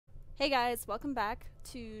Hey guys, welcome back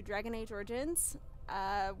to Dragon Age Origins.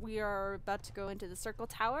 We are about to go into the Circle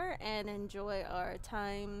Tower and enjoy our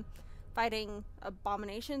time fighting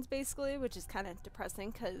abominations, basically, which is kind of depressing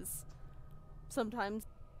because sometimes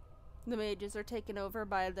the mages are taken over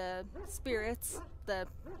by the spirits, the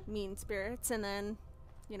mean spirits, and then,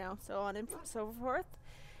 you know, so on and so forth.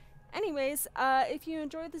 Anyways, if you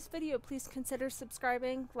enjoyed this video, please consider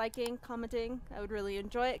subscribing, liking, commenting. I would really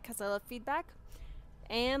enjoy it because I love feedback.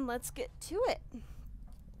 And let's get to it.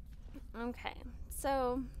 Okay,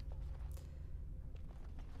 so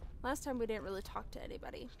last time we didn't really talk to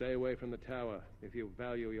anybody. Stay away from the tower if you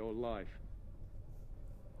value your life.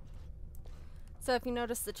 So if you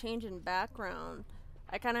notice the change in background,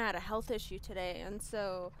 I kind of had a health issue today, and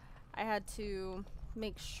so I had to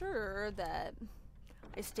make sure that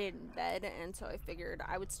I stayed in bed, and so I figured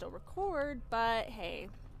I would still record, but hey.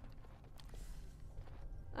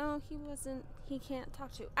 Oh, he can't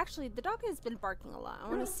talk to. Actually, the dog has been barking a lot. I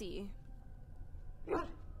want to see.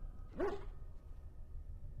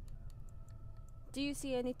 Do you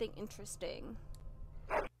see anything interesting?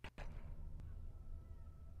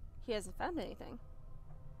 He hasn't found anything.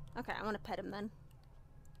 Okay, I want to pet him then.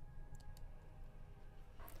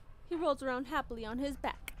 He rolls around happily on his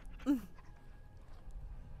back.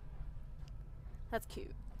 That's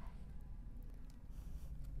cute.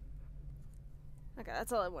 Okay,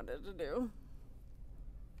 that's all I wanted to do.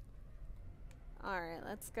 Alright,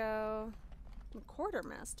 let's go. The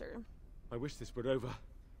Quartermaster. I wish this were over.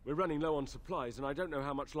 We're running low on supplies, and I don't know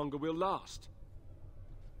how much longer we'll last.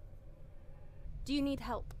 Do you need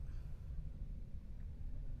help?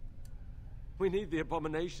 We need the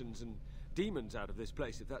abominations and demons out of this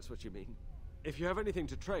place, if that's what you mean. If you have anything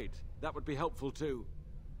to trade, that would be helpful too.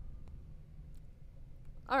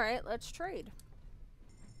 Alright, let's trade.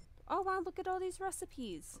 Oh wow, look at all these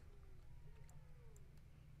recipes.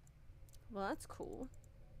 Well, that's cool.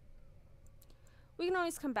 We can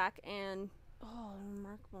always come back and... Oh,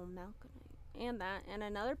 remarkable malconite. And that, and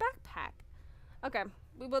another backpack. Okay,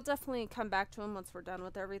 we will definitely come back to him once we're done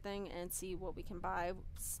with everything and see what we can buy,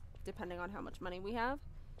 depending on how much money we have.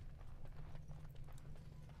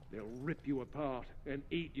 They'll rip you apart and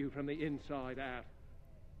eat you from the inside out.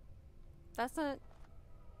 That's not...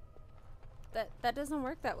 That doesn't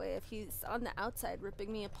work that way. If he's on the outside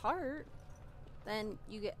ripping me apart, then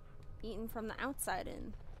you get eaten from the outside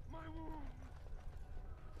in.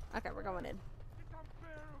 Okay, we're going in.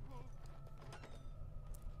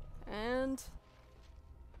 And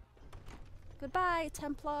goodbye,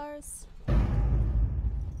 Templars. That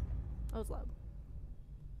was loud.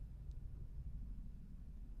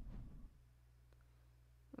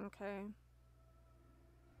 Okay.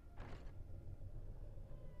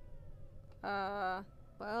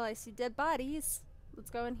 Well, I see dead bodies.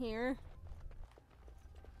 Let's go in here.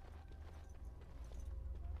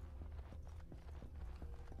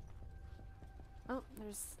 Oh,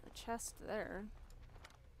 there's a chest there.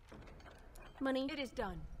 Money. It is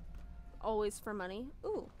done. Always for money.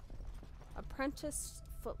 Ooh. Apprentice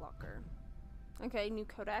footlocker. Okay, new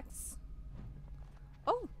codex.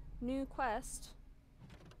 Oh, new quest.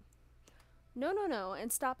 No,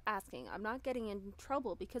 and stop asking. I'm not getting in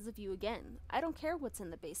trouble because of you again. I don't care what's in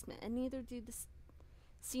the basement, and neither do the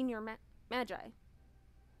senior magi.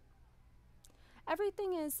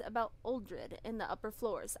 Everything is about Uldred in the upper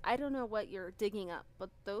floors. I don't know what you're digging up, but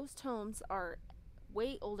those tomes are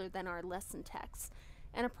way older than our lesson texts.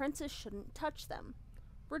 An apprentice shouldn't touch them.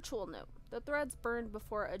 Ritual note. The threads burned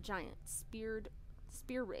before a giant, spear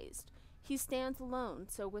raised. He stands alone,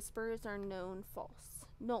 so whispers are known false.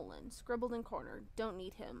 Nolan, scribbled in corner. Don't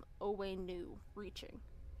need him. Owe new. Reaching.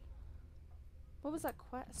 What was that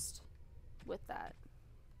quest with that?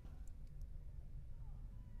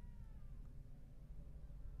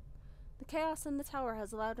 The chaos in the tower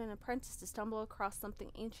has allowed an apprentice to stumble across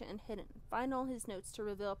something ancient and hidden. Find all his notes to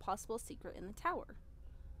reveal a possible secret in the tower.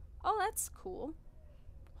 Oh, that's cool.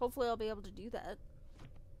 Hopefully I'll be able to do that.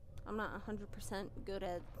 I'm not 100% good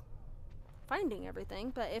at finding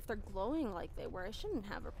everything, but if they're glowing like they were, I shouldn't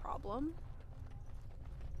have a problem.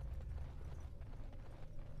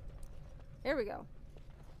 Here we go.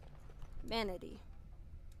 Vanity.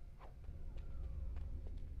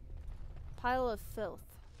 Pile of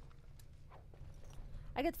filth.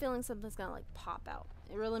 I get the feeling something's gonna like pop out.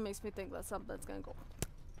 It really makes me think that something's gonna go.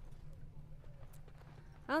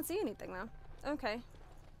 I don't see anything though. Okay.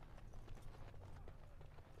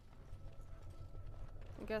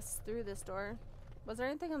 I guess through this door. Was there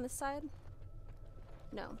anything on this side?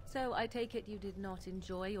 No. So I take it you did not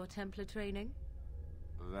enjoy your Templar training?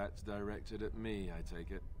 That's directed at me, I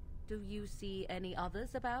take it. Do you see any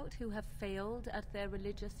others about who have failed at their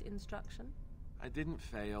religious instruction? I didn't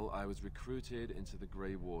fail. I was recruited into the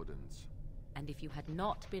Grey Wardens. And if you had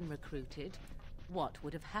not been recruited, what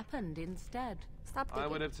would have happened instead? Stop digging. I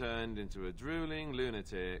would have turned into a drooling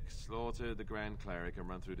lunatic, slaughtered the Grand Cleric, and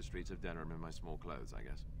run through the streets of Denham in my small clothes, I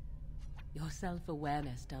guess. Your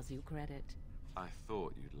self-awareness does you credit. I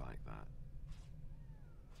thought you'd like that.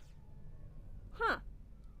 Huh.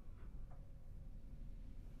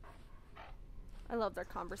 I love their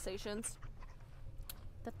conversations.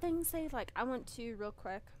 The things they like. I want to real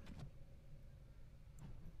quick.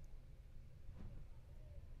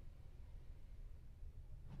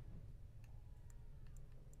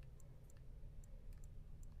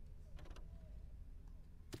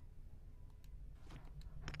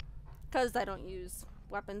 Because I don't use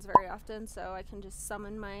weapons very often, so I can just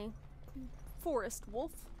summon my forest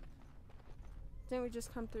wolf. Didn't we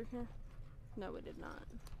just come through here? No, we did not.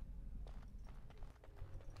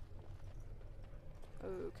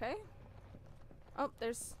 Okay. Oh,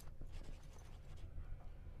 there's...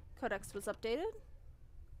 Codex was updated.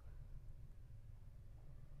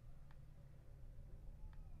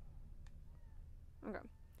 Okay.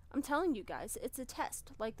 I'm telling you guys, it's a test,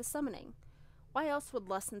 like the summoning. Why else would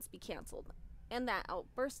lessons be cancelled? And that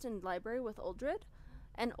outburst in library with Uldred?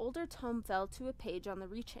 An older tome fell to a page on the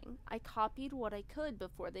reaching. I copied what I could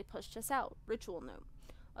before they pushed us out. Ritual note.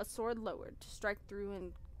 A sword lowered to strike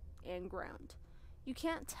through and ground. You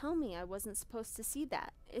can't tell me I wasn't supposed to see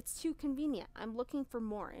that. It's too convenient. I'm looking for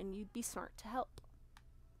more, and you'd be smart to help.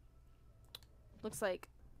 Looks like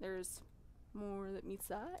there's more that meets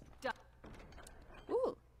that.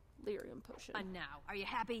 Ooh, lyrium potion. And now, are you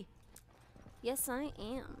happy? Yes, I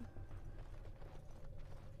am.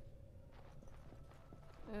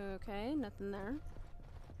 Okay, nothing there.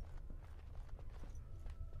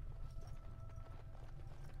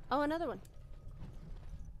 Oh, another one.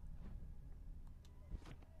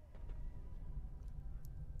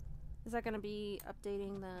 Is that going to be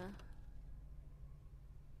updating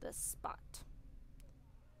the spot?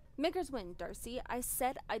 Maker's win, Darcy. I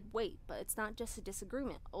said I'd wait, but it's not just a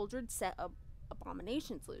disagreement. Uldred set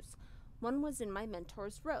abominations loose. One was in my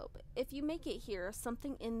mentor's robe. If you make it here,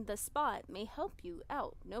 something in the spot may help you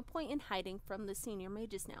out. No point in hiding from the senior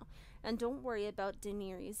mages now. And don't worry about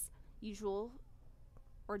Daenerys' usual...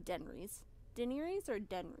 or Denry's. Daenerys or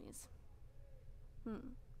Denry's?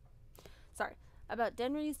 Sorry. About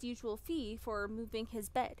Denry's usual fee for moving his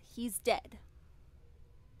bed. He's dead.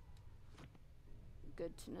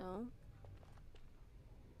 Good to know.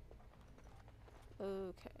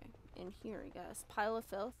 Okay. In here, I guess. Pile of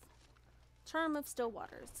filth. Charm of still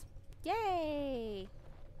waters. Yay!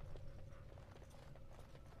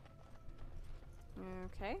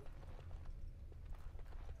 Okay.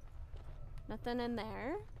 Nothing in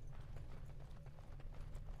there.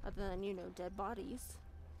 Other than, you know, dead bodies.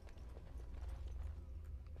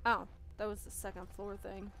 Oh, that was the second floor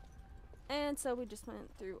thing. And so we just went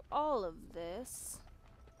through all of this.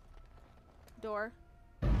 Door.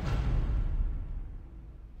 Oh,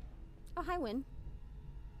 hi, Wynn.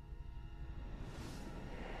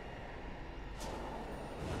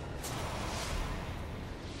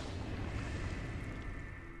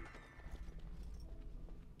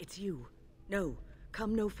 It's you. No,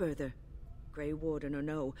 come no further. Grey Warden or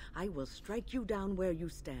no, I will strike you down where you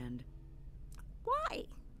stand. Why?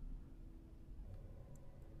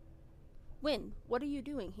 Wynn, what are you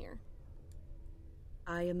doing here?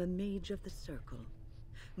 I am a mage of the Circle.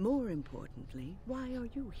 More importantly, why are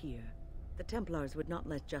you here? The Templars would not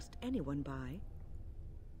let just anyone by.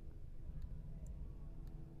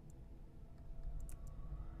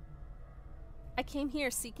 I came here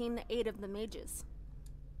seeking the aid of the mages.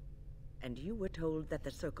 And you were told that the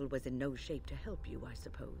Circle was in no shape to help you, I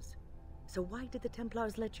suppose. So why did the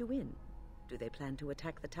Templars let you in? Do they plan to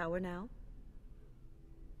attack the tower now?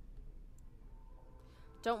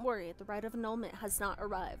 Don't worry, the rite of annulment has not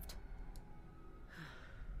arrived.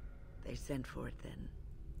 They sent for it then.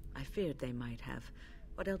 I feared they might have.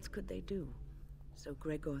 What else could they do? So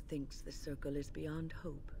Gregor thinks the Circle is beyond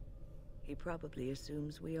hope. He probably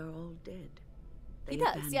assumes we are all dead. They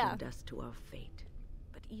abandoned us to our fate.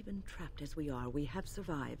 But even trapped as we are, we have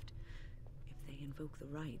survived. If they invoke the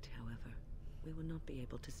rite, however, we will not be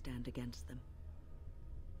able to stand against them.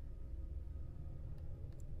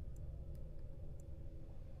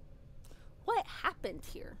 What happened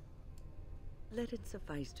here? Let it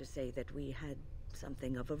suffice to say that we had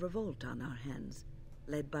something of a revolt on our hands,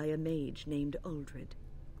 led by a mage named Uldred.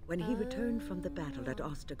 When he returned from the battle at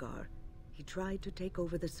Ostagar, he tried to take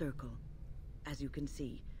over the Circle. As you can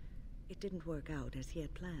see, it didn't work out as he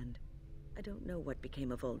had planned. I don't know what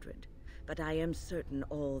became of Uldred, but I am certain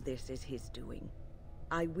all this is his doing.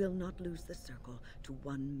 I will not lose the circle to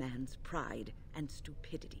one man's pride and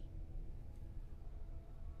stupidity.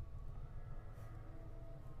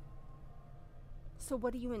 So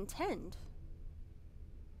what do you intend?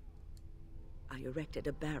 I erected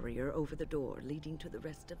a barrier over the door leading to the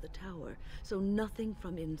rest of the tower, so nothing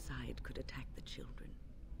from inside could attack the children.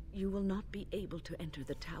 You will not be able to enter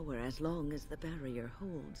the tower as long as the barrier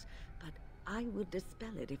holds, but I will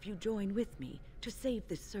dispel it if you join with me to save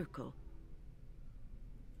this circle.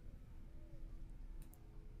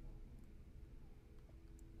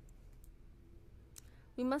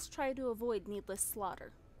 We must try to avoid needless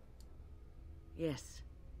slaughter. Yes,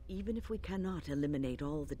 even if we cannot eliminate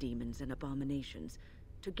all the demons and abominations,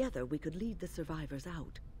 together we could lead the survivors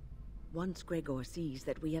out. Once Gregor sees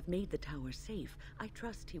that we have made the tower safe, I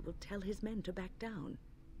trust he will tell his men to back down.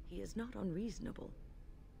 He is not unreasonable.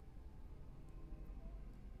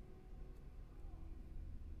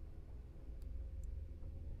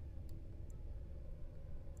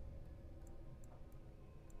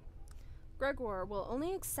 Gregor will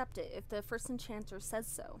only accept it if the first enchanter says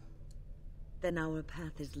so. Then our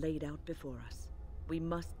path is laid out before us. We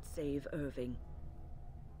must save Irving.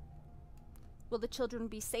 Will the children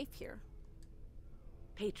be safe here?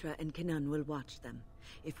 Petra and Kenan will watch them.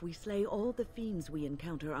 If we slay all the fiends we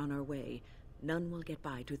encounter on our way, none will get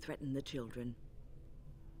by to threaten the children.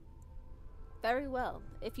 Very well,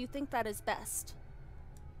 if you think that is best.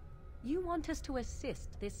 You want us to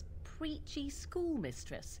assist this preachy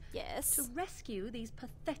schoolmistress? Yes. To rescue these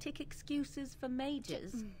pathetic excuses for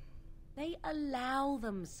mages? They allow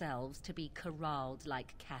themselves to be corralled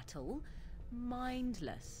like cattle,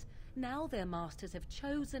 mindless. Now their masters have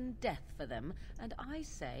chosen death for them, and I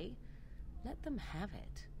say, let them have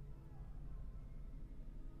it.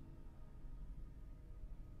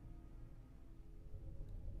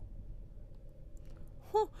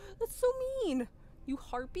 Oh, that's so mean! You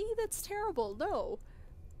harpy? That's terrible, no.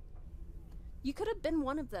 You could have been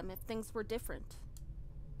one of them if things were different.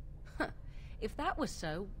 If that was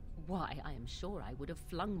so, why, I am sure I would have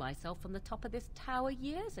flung myself from the top of this tower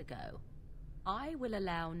years ago. I will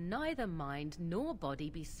allow neither mind nor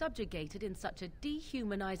body be subjugated in such a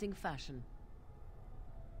dehumanizing fashion.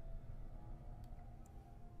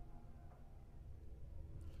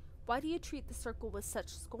 Why do you treat the circle with such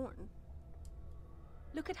scorn?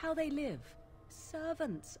 Look at how they live.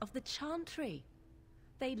 Servants of the Chantry.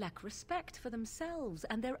 They lack respect for themselves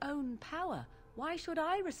and their own power. Why should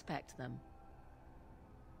I respect them?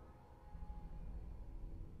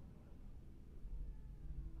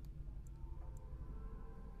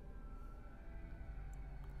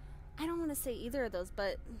 I don't want to say either of those,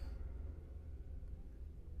 but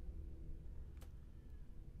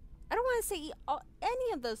I don't want to say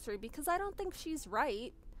any of those three because I don't think she's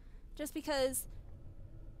right. Just because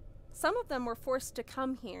some of them were forced to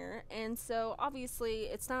come here, and so obviously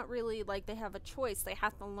it's not really like they have a choice. They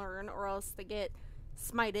have to learn, or else they get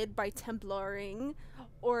smited by Templaring,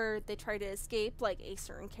 or they try to escape like a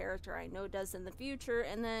certain character I know does in the future,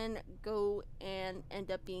 and then go and end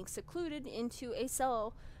up being secluded into a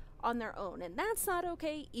cell on their own, and that's not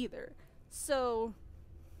okay either. So,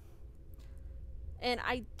 and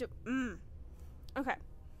okay,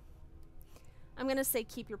 I'm gonna say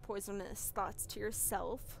keep your poisonous thoughts to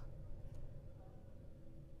yourself.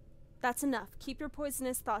 That's enough. Keep your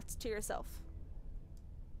poisonous thoughts to yourself.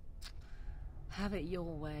 Have it your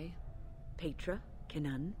way. Petra,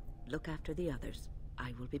 Kenan, look after the others.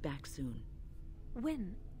 I will be back soon.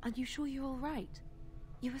 Wyn, are you sure you're all right?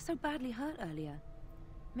 You were so badly hurt earlier.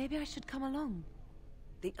 Maybe I should come along.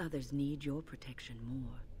 The others need your protection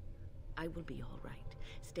more. I will be all right.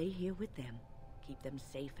 Stay here with them. Keep them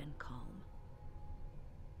safe and calm.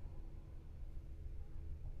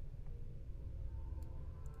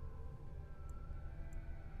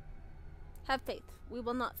 Have faith. We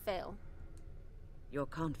will not fail. Your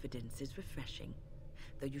confidence is refreshing,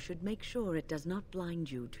 though you should make sure it does not blind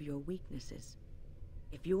you to your weaknesses.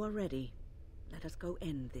 If you are ready, let us go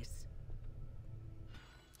end this.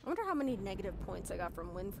 I wonder how many negative points I got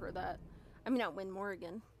from Wyn for that. I mean, not Wyn,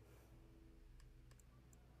 Morrigan.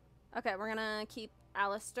 Okay, we're gonna keep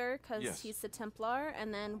Alistair, because he's the Templar,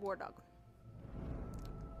 and then War Dog.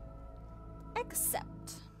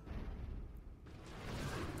 Accept.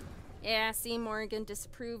 Yeah, see, Morrigan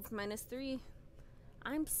disapproved, -3.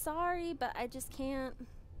 I'm sorry, but I just can't.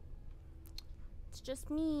 It's just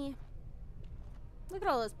me. Look at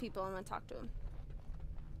all those people. I'm gonna talk to them.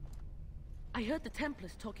 I heard the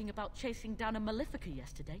Templars talking about chasing down a Malefica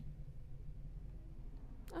yesterday.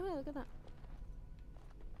 Oh, yeah, look at that.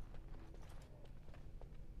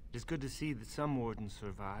 It is good to see that some wardens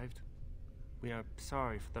survived. We are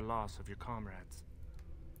sorry for the loss of your comrades.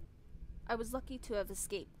 I was lucky to have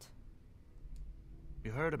escaped.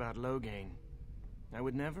 You heard about Loghain. I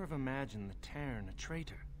would never have imagined the Terran a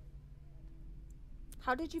traitor.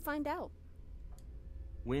 How did you find out?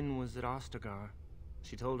 Wynne was at Ostagar.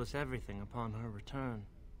 She told us everything upon her return.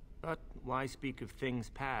 But why speak of things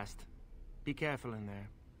past? Be careful in there,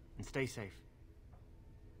 and stay safe.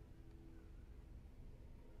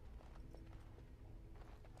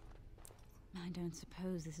 I don't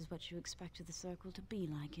suppose this is what you expected the Circle to be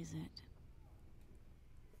like, is it?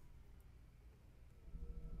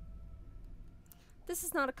 This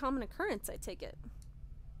is not a common occurrence, I take it.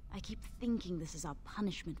 I keep thinking this is our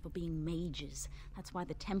punishment for being mages. That's why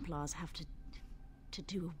the Templars have to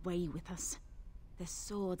do away with us. Their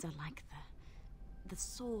swords are like the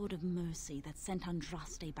sword of mercy that sent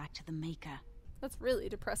Andraste back to the Maker. That's really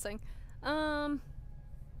depressing.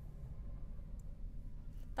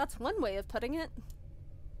 That's one way of putting it.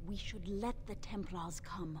 We should let the Templars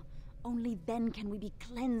come. Only then can we be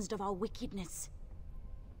cleansed of our wickedness.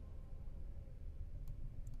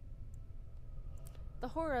 The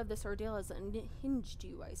horror of this ordeal has unhinged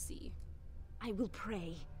you, I see. I will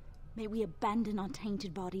pray. May we abandon our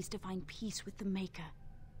tainted bodies to find peace with the Maker.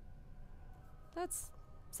 That's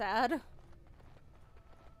sad.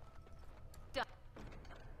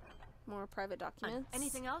 More private documents.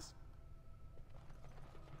 Anything else?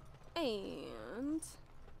 And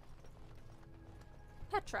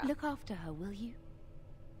Petra. Look after her, will you?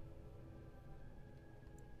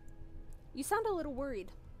 You sound a little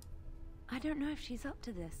worried. I don't know if she's up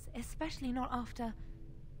to this, especially not after...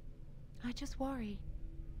 I just worry.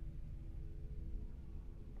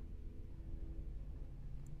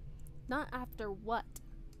 Not after what?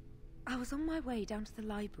 I was on my way down to the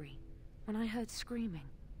library when I heard screaming,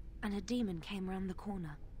 and a demon came round the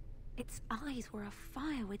corner. Its eyes were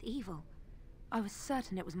afire with evil. I was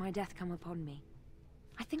certain it was my death come upon me.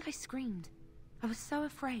 I think I screamed. I was so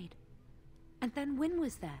afraid. And then Wynne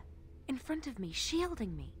was there, in front of me,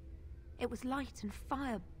 shielding me. It was light and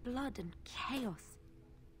fire, blood and chaos.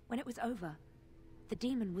 When it was over, the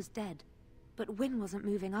demon was dead, but Wynne wasn't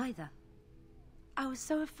moving either. I was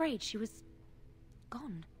so afraid she was...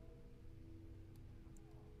 gone.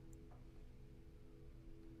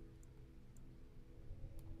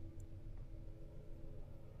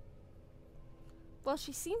 Well,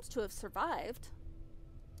 she seems to have survived.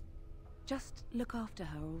 Just look after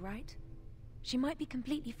her, all right? She might be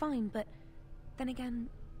completely fine, but then again,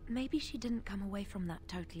 maybe she didn't come away from that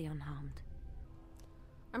totally unharmed.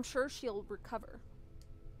 I'm sure she'll recover.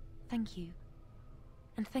 Thank you.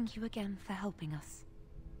 And thank you again for helping us.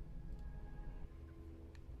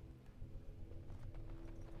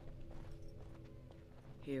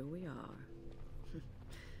 Here we are.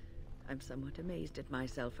 I'm somewhat amazed at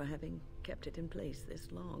myself for having kept it in place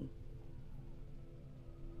this long.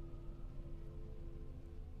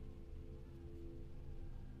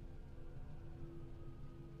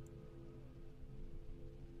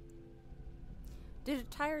 Did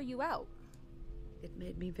it tire you out? It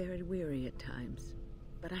made me very weary at times,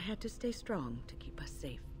 but I had to stay strong to keep us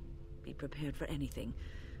safe. Be prepared for anything.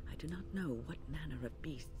 I do not know what manner of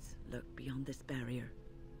beasts lurk beyond this barrier.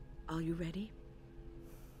 Are you ready?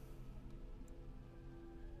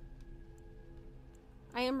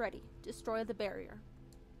 I am ready. Destroy the barrier.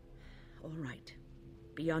 All right.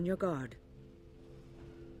 Be on your guard.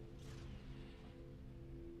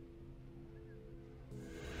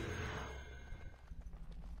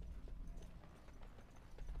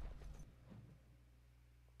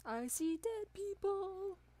 I see dead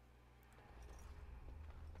people.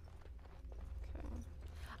 Okay.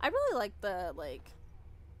 I really like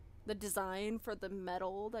the design for the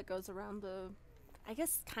metal that goes around the, I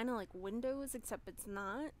guess kind of like windows, except it's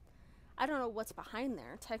not. I don't know what's behind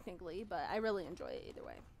there technically, but I really enjoy it either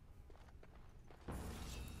way.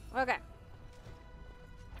 Okay.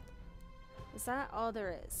 Is that all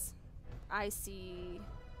there is? I see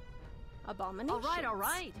abominations. All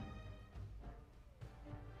right.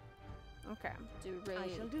 Okay, do rage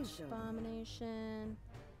I shall do so. abomination.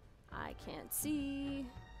 I can't see.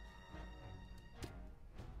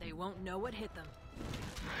 They won't know what hit them.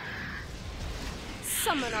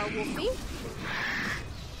 Summon our Wolfie.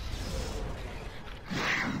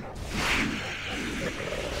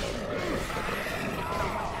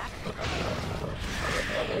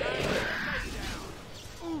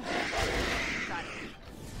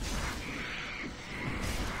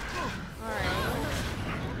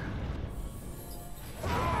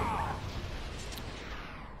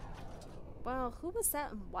 Well, who was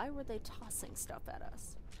that and why were they tossing stuff at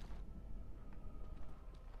us?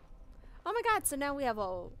 my god, so now we have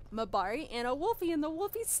a Mabari and a Wolfie, and the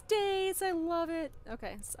Wolfie stays. I love it.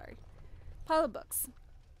 Okay, sorry. Pile of books.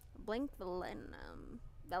 Blank vellum?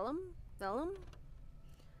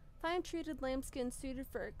 Fine treated lambskin suited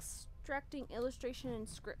for extracting illustration and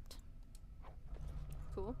script.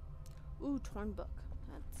 Cool. Ooh, torn book.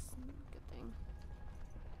 That's a good thing.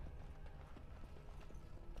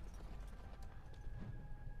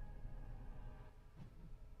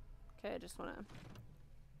 Okay, I just want to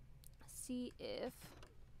see if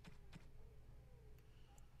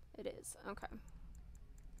it is. Okay.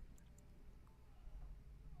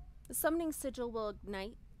 The summoning sigil will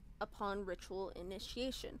ignite upon ritual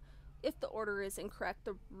initiation. If the order is incorrect,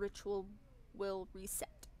 the ritual will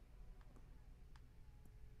reset.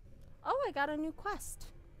 Oh, I got a new quest.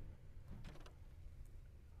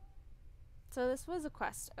 So this was a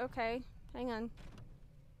quest. Okay, hang on.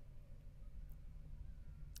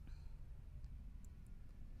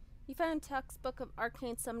 You found a textbook of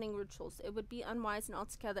arcane summoning rituals. It would be unwise and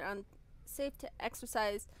altogether unsafe to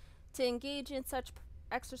engage in such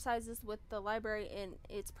exercises with the library in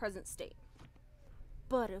its present state.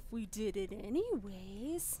 But if we did it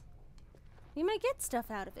anyways, we might get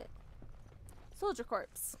stuff out of it. Soldier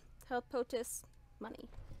corpse, health potus, money.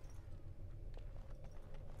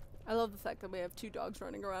 I love the fact that we have 2 dogs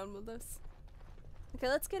running around with us. Okay,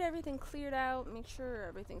 let's get everything cleared out. Make sure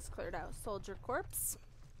everything's cleared out. Soldier corpse,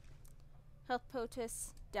 health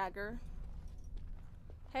potus, dagger.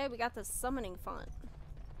 Hey, we got the summoning font.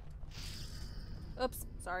 Oops,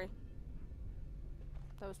 sorry.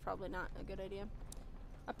 That was probably not a good idea.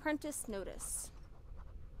 Apprentice notice.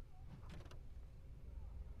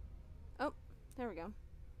 Oh, there we go.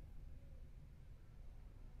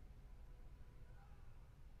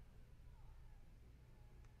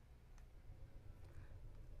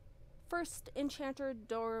 First enchanter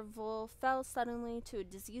Dorval fell suddenly to a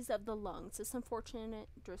disease of the lungs. This unfortunate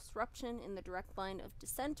disruption in the direct line of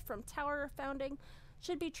descent from tower founding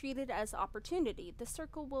should be treated as opportunity. The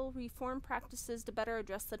circle will reform practices to better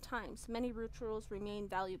address the times. Many rituals remain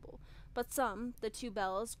valuable, but some, the 2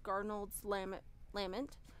 bells, Garnold's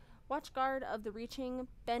lament, watchguard of the reaching,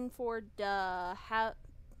 Benford, have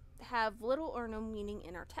little or no meaning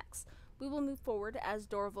in our text. We will move forward as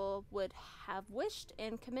Dorval would have wished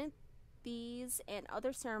and commit these and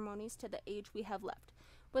other ceremonies to the age we have left.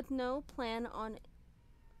 With no plan of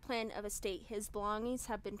estate, his belongings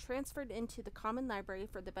have been transferred into the common library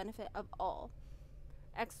for the benefit of all.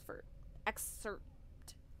 Excerpt.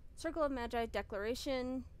 Circle of Magi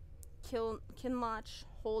Declaration, Kinloch,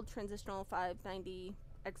 Hold Transitional 590,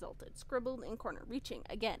 Exalted. Scribbled in corner. Reaching,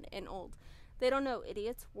 again, and old. They don't know,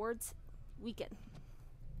 idiots. Words weaken.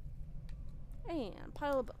 And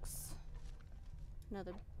pile of books.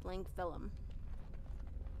 Another blank vellum.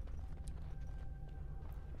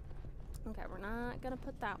 Okay, we're not gonna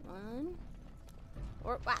put that one.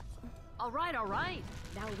 Or what? All right.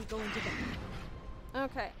 Now we go into bed.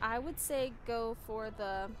 Okay, I would say go for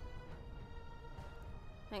the...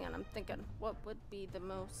 Hang on, I'm thinking. What would be the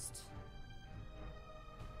most...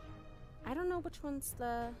 I don't know which one's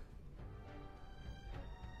the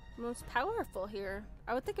most powerful here.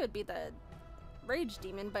 I would think it would be the Rage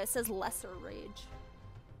Demon, but it says Lesser Rage.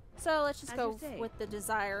 So let's just go with the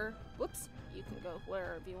Desire. Whoops. You can go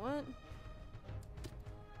wherever you want.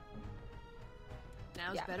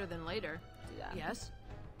 Now's better than later. Do that. Yes?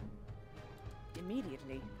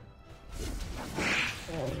 Immediately.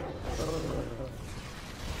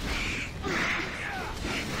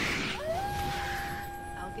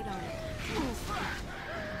 I'll get on it.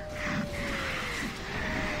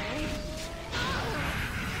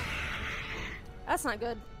 That's not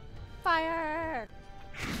good. Fire!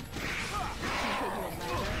 Get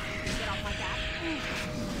off my back.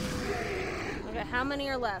 Okay, how many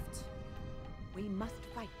are left? We must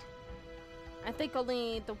fight. I think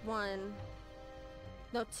only the one.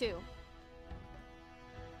 No, 2.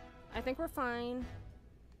 I think we're fine.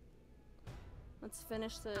 Let's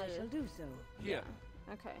finish the... I shall do so. Yeah.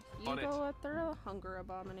 Okay, you On it. go after a hunger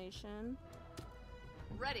abomination.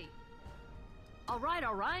 Ready. All right.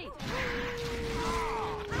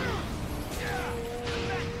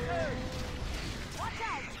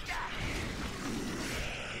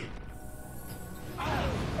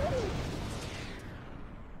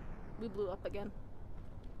 We blew up again.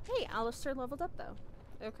 Hey, Alistair leveled up though.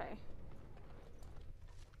 Okay.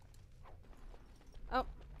 Oh,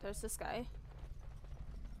 there's this guy.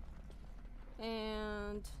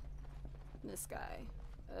 And this guy.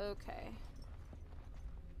 Okay.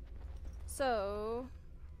 So,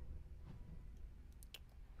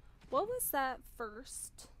 what was that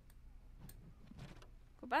first?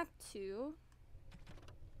 Go back to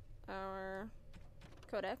our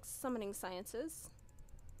codex, Summoning Sciences.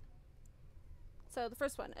 So the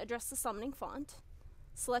first one, address the summoning font.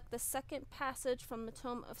 Select the second passage from the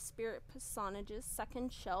Tome of Spirit Personages,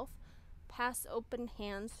 second shelf. Pass open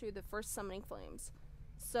hands through the first summoning flames.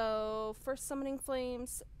 So, first summoning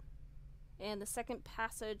flames and the second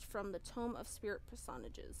passage from the Tome of Spirit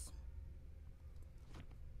Personages.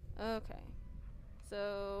 Okay.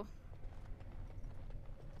 So,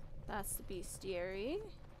 that's the bestiary.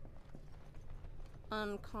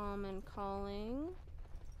 Uncommon calling.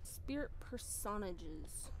 Spirit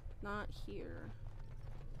Personages. Not here.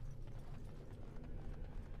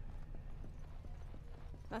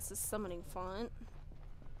 That's the summoning font.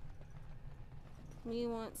 We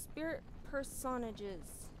want Spirit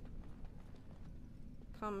Personages.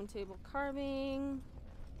 Common table carving.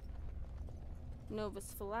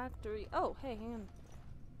 Novus Phylactery. Oh, hey, hang on.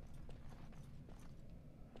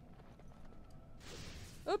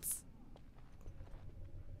 Oops!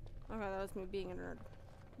 Okay, that was me being a nerd.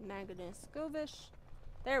 Magnus Govish.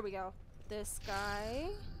 There we go. This guy.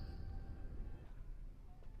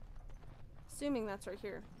 Assuming that's right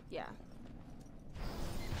here. Yeah.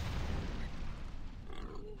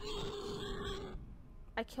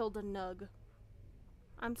 I killed a nug.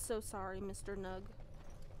 I'm so sorry, Mr. Nug.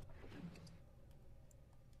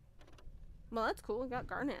 Well, that's cool. We got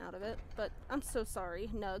garnet out of it. But I'm so sorry,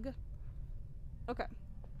 Nug. Okay.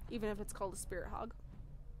 Even if it's called a spirit hog.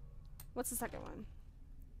 What's the second one?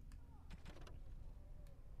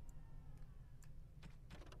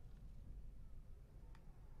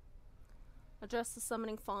 Address the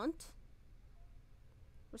summoning font.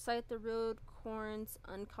 Recite the road corn's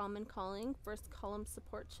uncommon calling. First column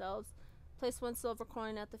support shelves. Place one silver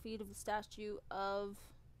coin at the feet of the statue of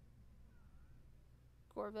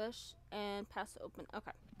Gorvish and pass open.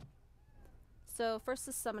 Okay. So first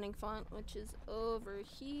the summoning font, which is over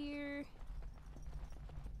here.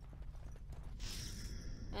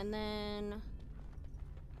 And then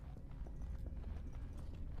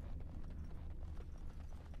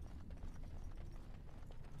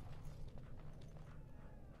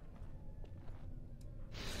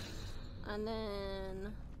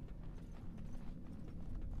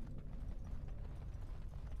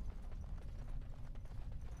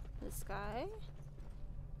this guy.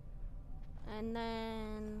 And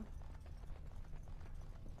then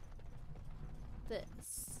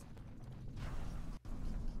this.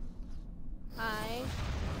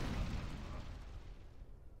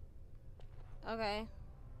 Okay.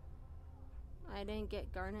 I didn't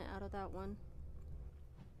get garnet out of that one.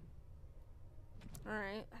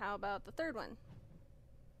 Alright, how about the third one?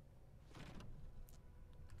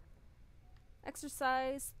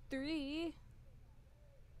 Exercise 3.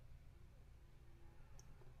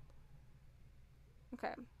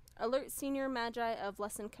 Okay. Alert senior magi of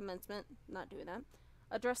lesson commencement. Not doing that.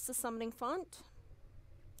 Address the summoning font.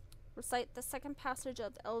 Recite the second passage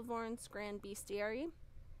of Elvorn's Grand Bestiary.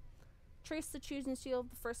 Trace the choose and seal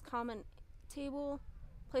of the first common table.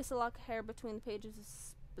 Place a lock of hair between the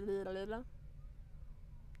pages. Blah, blah, blah.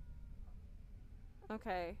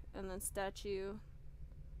 Okay, and then statue.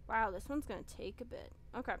 Wow, this one's gonna take a bit.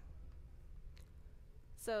 Okay.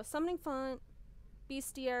 So, summoning font,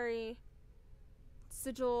 bestiary,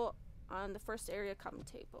 sigil on the first area common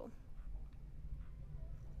table.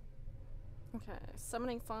 Okay,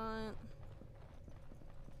 summoning font,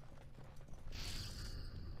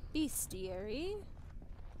 bestiary,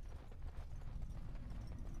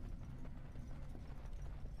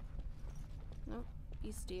 nope,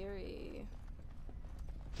 bestiary.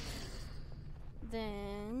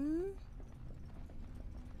 Then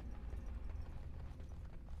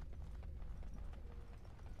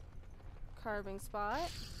carving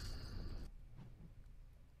spot.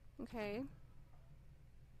 Okay.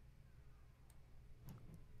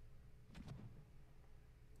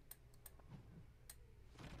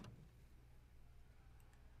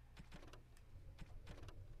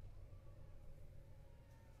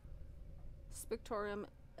 Spictorium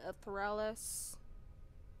Etherealis,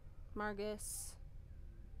 Margus,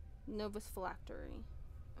 Novus Phylactery.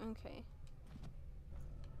 Okay.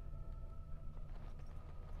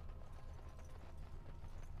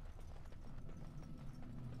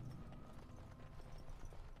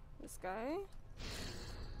 This guy.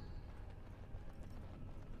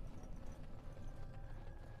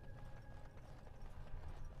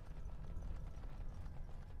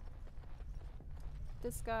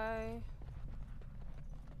 This guy.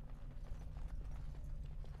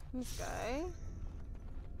 This guy.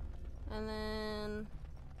 And then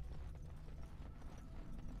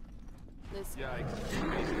this guy.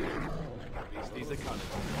 Yikes. At least these are cunning.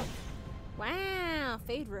 Wow,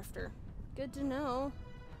 Fade Rifter. Good to know.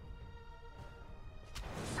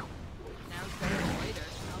 Now it's better than later.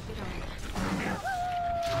 I'll get on it.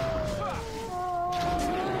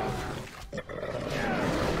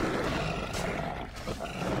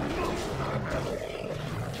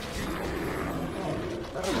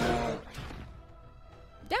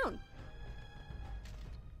 Down.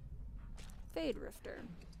 Fade Rifter.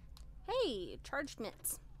 Hey, charged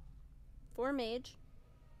mitts. 4 mage.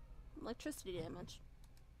 Electricity damage.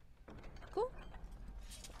 Cool.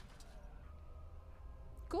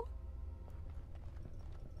 Cool.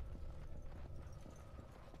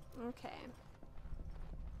 Okay.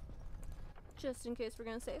 Just in case we're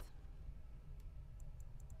gonna save.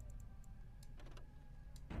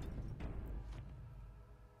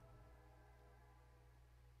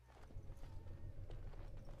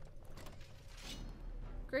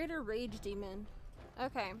 Greater Rage Demon.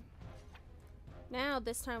 Okay. Now,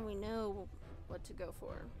 this time we know what to go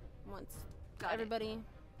for. Once everybody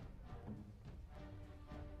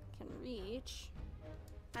can reach.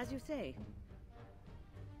 As you say.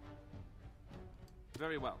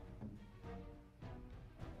 Very well.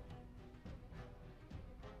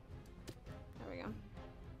 There we go.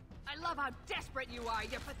 I love how desperate you are.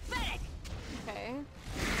 You're pathetic. Okay.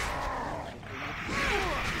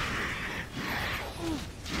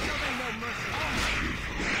 No mercy.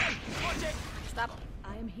 Watch it! Stop.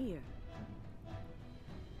 I am here.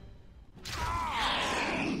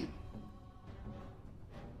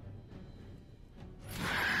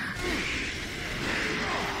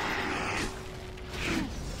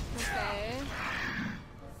 Okay.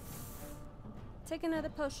 Take another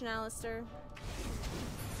potion, Alistair.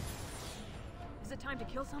 Is it time to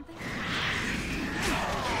kill something?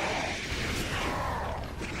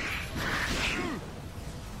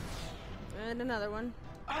 And another one.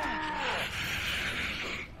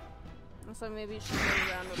 So maybe you should move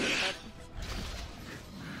around a little bit.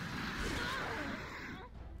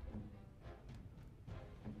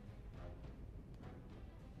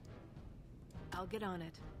 I'll get on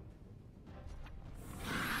it.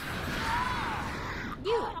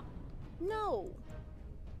 You! No!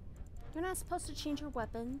 You're not supposed to change your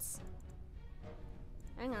weapons.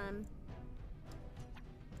 Hang on.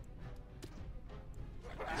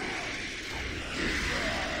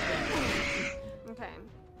 Okay.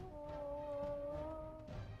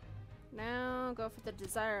 Now go for the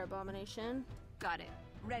Desire Abomination. Got it.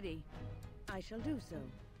 Ready. I shall do so.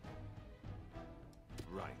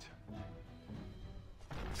 Right.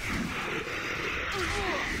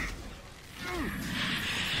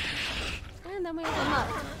 And then we have them up.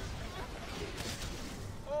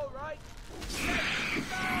 All right.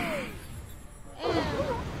 And...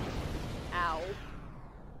 Ow.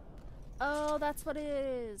 Oh, that's what it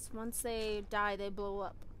is. Once they die, they blow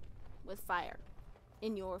up with fire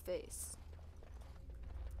in your face.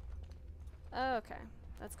 Okay,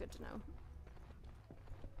 that's good to know.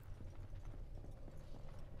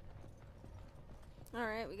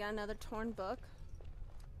 Alright, we got another torn book.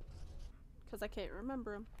 Because I can't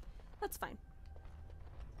remember them. That's fine.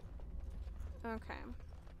 Okay.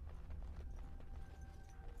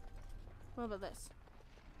 What about this?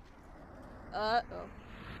 Uh-oh.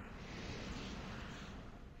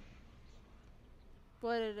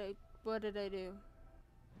 What did I do?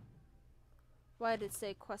 Why did it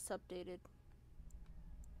say quest updated?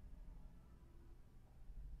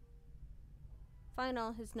 Find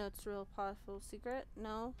all his notes, real powerful secret?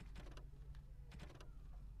 No.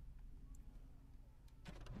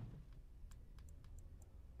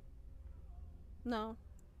 No.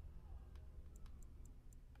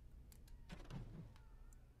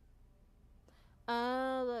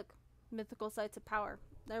 Look. Mythical sites of power.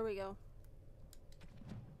 There we go.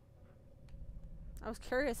 I was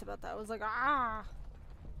curious about that. I was like, ah!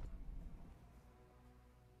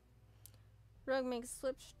 Rogue makes a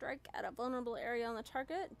slip strike at a vulnerable area on the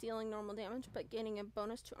target, dealing normal damage, but gaining a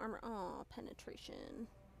bonus to armor. Oh, penetration.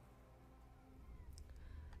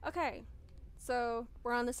 Okay. So,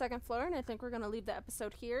 we're on the second floor, and I think we're going to leave the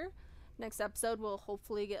episode here. Next episode, we'll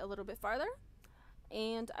hopefully get a little bit farther.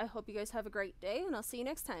 And I hope you guys have a great day, and I'll see you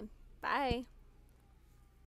next time. Bye!